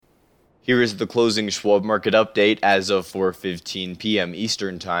Here is the closing Schwab market update as of 4:15 p.m.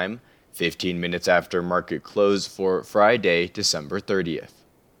 Eastern Time, 15 minutes after market close for Friday, December 30th.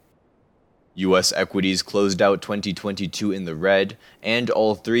 U.S. equities closed out 2022 in the red, and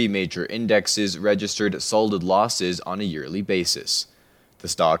all three major indexes registered solid losses on a yearly basis. The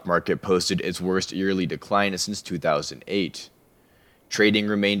stock market posted its worst yearly decline since 2008. Trading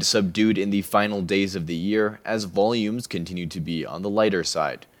remained subdued in the final days of the year as volumes continued to be on the lighter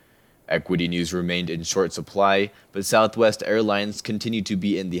side. Equity news remained in short supply, but Southwest Airlines continued to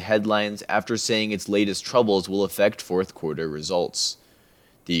be in the headlines after saying its latest troubles will affect fourth quarter results.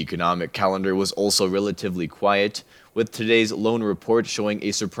 The economic calendar was also relatively quiet, with today's loan report showing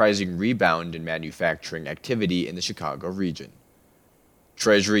a surprising rebound in manufacturing activity in the Chicago region.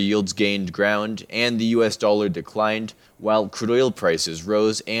 Treasury yields gained ground, and the U.S. dollar declined, while crude oil prices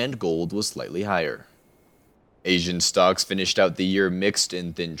rose and gold was slightly higher. Asian stocks finished out the year mixed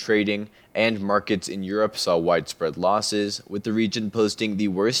in thin trading, and markets in Europe saw widespread losses, with the region posting the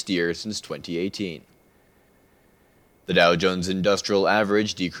worst year since 2018. The Dow Jones Industrial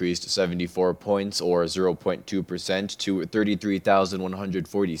Average decreased 74 points, or 0.2%, to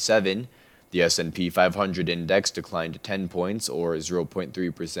 33,147. The S&P 500 index declined 10 points, or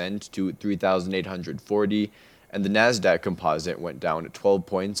 0.3%, to 3,840, and the Nasdaq Composite went down 12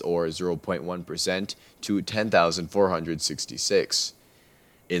 points, or 0.1%, to 10,466.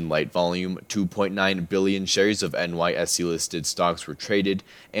 In light volume, 2.9 billion shares of NYSE-listed stocks were traded,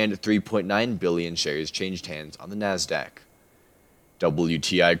 and 3.9 billion shares changed hands on the Nasdaq.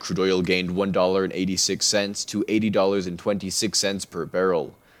 WTI crude oil gained $1.86 to $80.26 per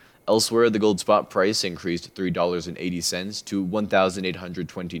barrel. Elsewhere, the gold spot price increased $3.80 to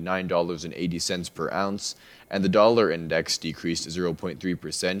 $1,829.80 per ounce, and the dollar index decreased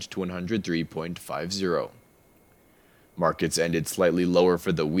 0.3% to 103.50. Markets ended slightly lower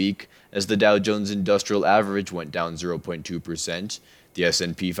for the week, as the Dow Jones Industrial Average went down 0.2%, the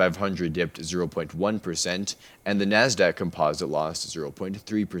S&P 500 dipped 0.1%, and the Nasdaq Composite lost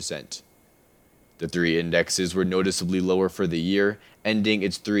 0.3%. The three indexes were noticeably lower for the year, ending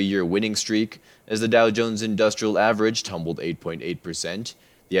its three-year winning streak, as the Dow Jones Industrial Average tumbled 8.8%,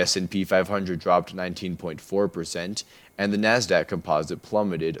 the S&P 500 dropped 19.4%, and the Nasdaq Composite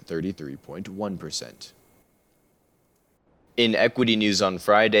plummeted 33.1%. In equity news on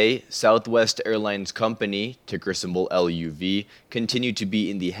Friday, Southwest Airlines Company, ticker symbol LUV, continued to be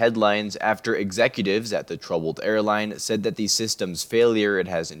in the headlines after executives at the troubled airline said that the system's failure it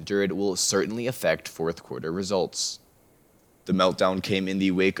has endured will certainly affect fourth quarter results. The meltdown came in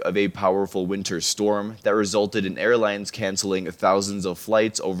the wake of a powerful winter storm that resulted in airlines canceling thousands of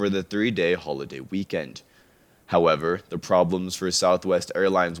flights over the three-day holiday weekend. However, the problems for Southwest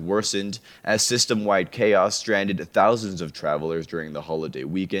Airlines worsened as system-wide chaos stranded thousands of travelers during the holiday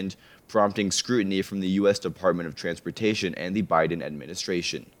weekend, prompting scrutiny from the U.S. Department of Transportation and the Biden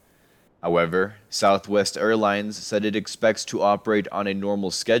administration. However, Southwest Airlines said it expects to operate on a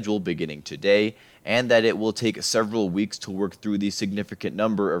normal schedule beginning today, and that it will take several weeks to work through the significant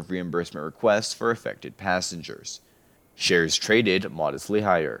number of reimbursement requests for affected passengers. Shares traded modestly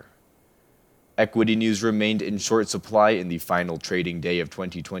higher. Equity news remained in short supply in the final trading day of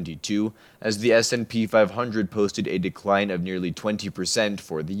 2022, as the S&P 500 posted a decline of nearly 20%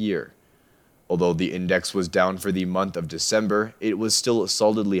 for the year. Although the index was down for the month of December, it was still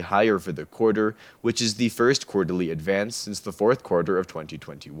solidly higher for the quarter, which is the first quarterly advance since the fourth quarter of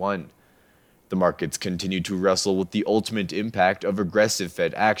 2021. The markets continue to wrestle with the ultimate impact of aggressive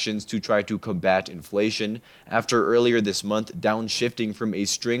Fed actions to try to combat inflation after earlier this month downshifting from a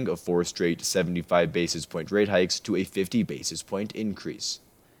string of four straight 75 basis point rate hikes to a 50 basis point increase.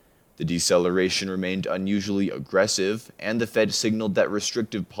 The deceleration remained unusually aggressive, and the Fed signaled that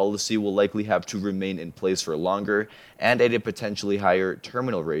restrictive policy will likely have to remain in place for longer and at a potentially higher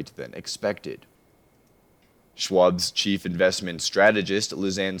terminal rate than expected. Schwab's chief investment strategist,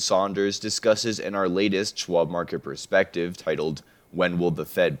 Lizanne Saunders, discusses in our latest Schwab Market Perspective titled, "When Will the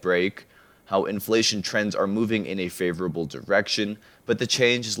Fed Break?" how inflation trends are moving in a favorable direction, but the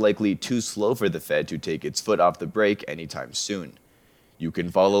change is likely too slow for the Fed to take its foot off the brake anytime soon. You can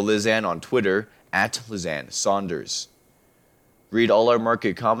follow Lizanne on Twitter at Lizanne Saunders. Read all our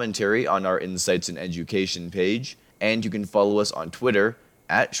market commentary on our Insights and Education page, and you can follow us on Twitter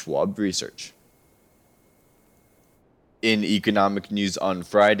at Schwab Research. In economic news on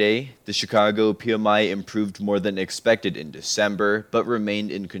Friday, the Chicago PMI improved more than expected in December, but remained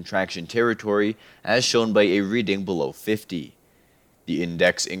in contraction territory, as shown by a reading below 50. The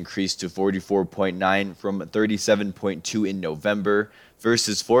index increased to 44.9 from 37.2 in November,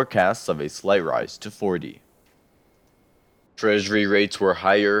 versus forecasts of a slight rise to 40. Treasury rates were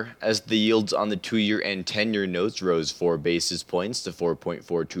higher as the yields on the 2-year and 10-year notes rose 4 basis points to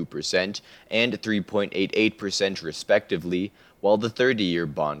 4.42% and 3.88% respectively, while the 30-year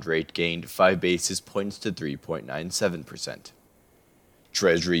bond rate gained 5 basis points to 3.97%.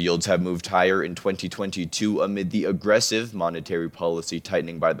 Treasury yields have moved higher in 2022 amid the aggressive monetary policy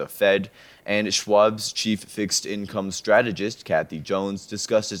tightening by the Fed, and Schwab's chief fixed income strategist, Kathy Jones,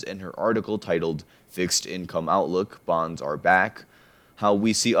 discusses in her article titled Fixed Income Outlook, Bonds Are Back, how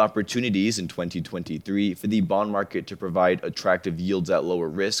we see opportunities in 2023 for the bond market to provide attractive yields at lower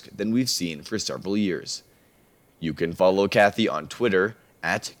risk than we've seen for several years. You can follow Kathy on Twitter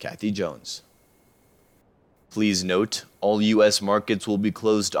at Kathy Jones. Please note, all U.S. markets will be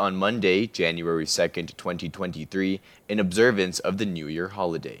closed on Monday, January 2nd, 2023, in observance of the New Year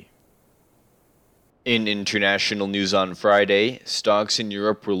holiday. In international news on Friday, stocks in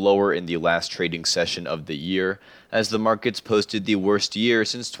Europe were lower in the last trading session of the year, as the markets posted the worst year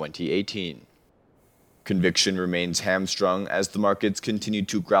since 2018. Conviction remains hamstrung as the markets continue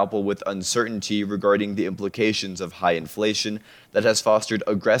to grapple with uncertainty regarding the implications of high inflation that has fostered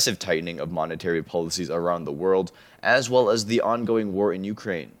aggressive tightening of monetary policies around the world, as well as the ongoing war in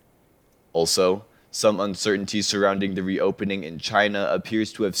Ukraine. Also, some uncertainty surrounding the reopening in China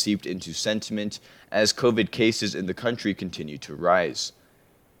appears to have seeped into sentiment as COVID cases in the country continue to rise.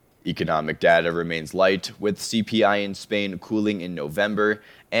 Economic data remains light, with CPI in Spain cooling in November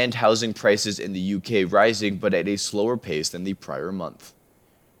and housing prices in the UK rising but at a slower pace than the prior month.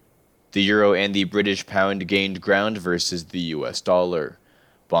 The euro and the British pound gained ground versus the US dollar.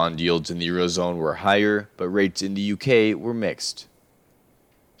 Bond yields in the Eurozone were higher, but rates in the UK were mixed.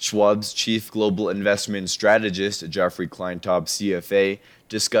 Schwab's chief global investment strategist, Jeffrey Kleintop, CFA,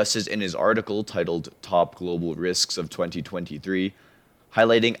 discusses in his article titled Top Global Risks of 2023,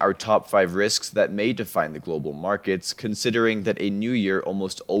 highlighting our top 5 risks that may define the global markets, considering that a new year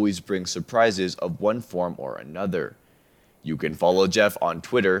almost always brings surprises of one form or another. You can follow Jeff on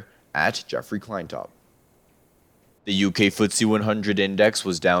Twitter at Jeffrey Kleintop. The UK FTSE 100 index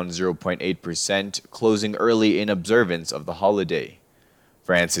was down 0.8%, closing early in observance of the holiday.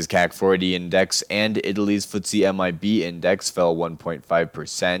 France's CAC 40 index and Italy's FTSE MIB index fell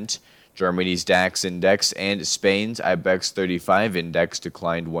 1.5%. Germany's DAX index and Spain's IBEX 35 index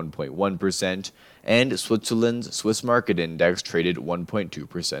declined 1.1%, and Switzerland's Swiss market index traded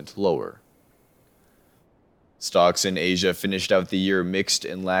 1.2% lower. Stocks in Asia finished out the year mixed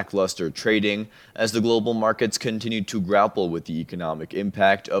and lackluster trading as the global markets continued to grapple with the economic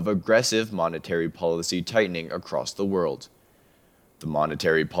impact of aggressive monetary policy tightening across the world. The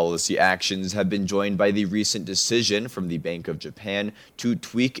monetary policy actions have been joined by the recent decision from the Bank of Japan to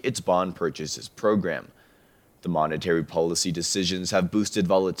tweak its bond purchases program. The monetary policy decisions have boosted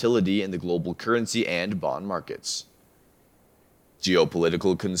volatility in the global currency and bond markets.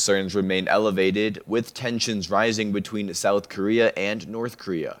 Geopolitical concerns remain elevated, with tensions rising between South Korea and North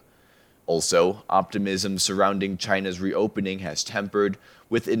Korea. Also, optimism surrounding China's reopening has tempered,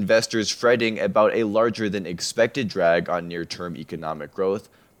 with investors fretting about a larger-than-expected drag on near-term economic growth,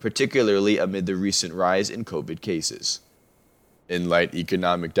 particularly amid the recent rise in COVID cases. In light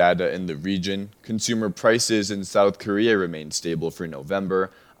economic data in the region, consumer prices in South Korea remained stable for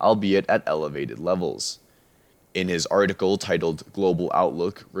November, albeit at elevated levels. In his article titled Global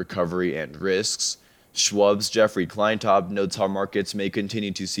Outlook, Recovery and Risks, Schwab's Jeffrey Kleintop notes how markets may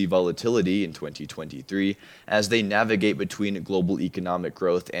continue to see volatility in 2023 as they navigate between global economic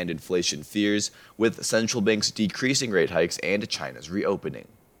growth and inflation fears, with central banks decreasing rate hikes and China's reopening.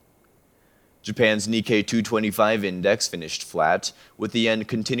 Japan's Nikkei 225 index finished flat, with the yen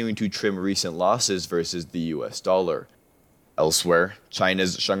continuing to trim recent losses versus the US dollar. Elsewhere,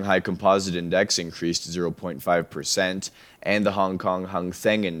 China's Shanghai Composite Index increased 0.5%, and the Hong Kong Hang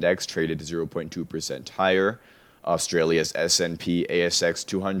Seng Index traded 0.2% higher. Australia's S&P ASX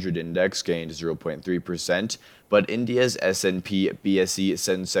 200 Index gained 0.3%, but India's S&P BSE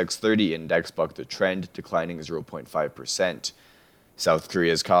Sensex 30 Index bucked the trend, declining 0.5%. South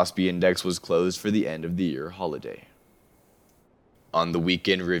Korea's Kospi Index was closed for the end of the year holiday. On the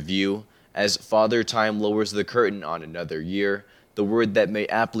weekend review, as Father Time lowers the curtain on another year, the word that may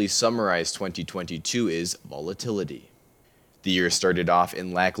aptly summarize 2022 is volatility. The year started off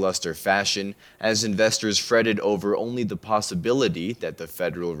in lackluster fashion as investors fretted over only the possibility that the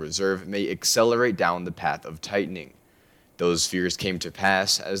Federal Reserve may accelerate down the path of tightening. Those fears came to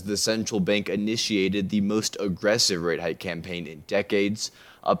pass as the central bank initiated the most aggressive rate hike campaign in decades,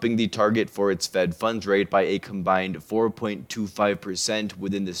 upping the target for its Fed funds rate by a combined 4.25%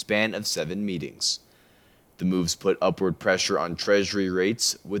 within the span of 7 meetings. The moves put upward pressure on Treasury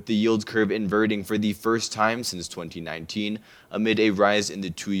rates, with the yield curve inverting for the first time since 2019 amid a rise in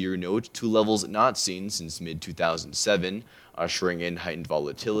the 2-year note to levels not seen since mid-2007, ushering in heightened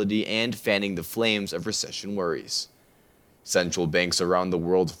volatility and fanning the flames of recession worries. Central banks around the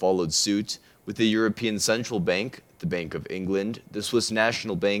world followed suit, with the European Central Bank, the Bank of England, the Swiss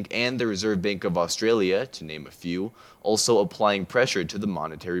National Bank, and the Reserve Bank of Australia, to name a few, also applying pressure to the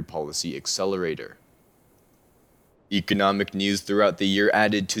monetary policy accelerator. Economic news throughout the year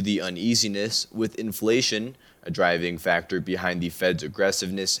added to the uneasiness, with inflation, a driving factor behind the Fed's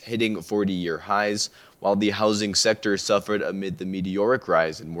aggressiveness, hitting 40-year highs, while the housing sector suffered amid the meteoric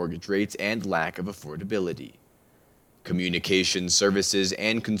rise in mortgage rates and lack of affordability. Communications, services,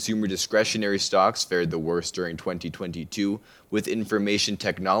 and consumer discretionary stocks fared the worst during 2022, with information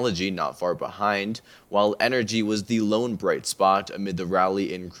technology not far behind, while energy was the lone bright spot amid the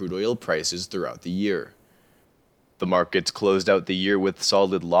rally in crude oil prices throughout the year. The markets closed out the year with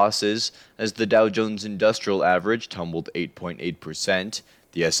solid losses, as the Dow Jones Industrial Average tumbled 8.8%,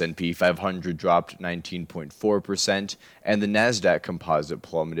 the S&P 500 dropped 19.4%, and the Nasdaq Composite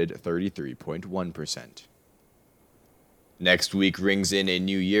plummeted 33.1%. Next week rings in a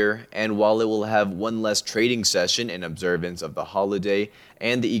new year, and while it will have one less trading session in observance of the holiday,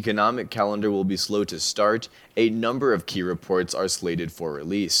 and the economic calendar will be slow to start, a number of key reports are slated for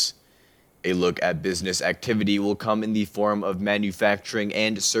release. A look at business activity will come in the form of manufacturing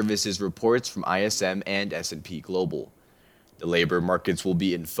and services reports from ISM and S&P Global. The labor markets will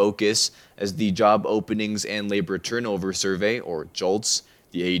be in focus as the Job Openings and Labor Turnover Survey, or JOLTS,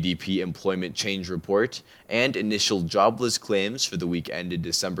 the ADP Employment Change Report, and initial jobless claims for the week ended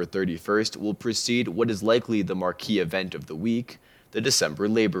December 31st will precede what is likely the marquee event of the week, the December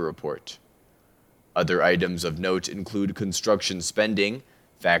Labor Report. Other items of note include construction spending,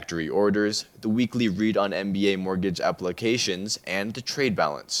 factory orders, the weekly read on MBA mortgage applications, and the trade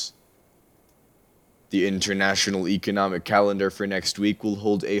balance. The international economic calendar for next week will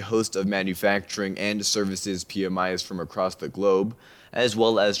hold a host of manufacturing and services PMIs from across the globe, as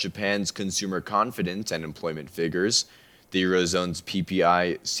well as Japan's consumer confidence and employment figures, the Eurozone's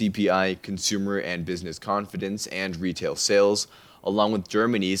PPI, CPI, consumer and business confidence, and retail sales, along with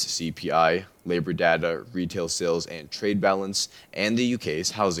Germany's CPI, labor data, retail sales and trade balance, and the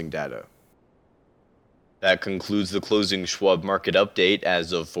UK's housing data. That concludes the closing Schwab market update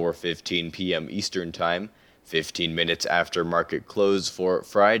as of 4:15 p.m. Eastern Time, 15 minutes after market close for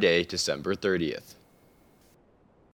Friday, December 30th.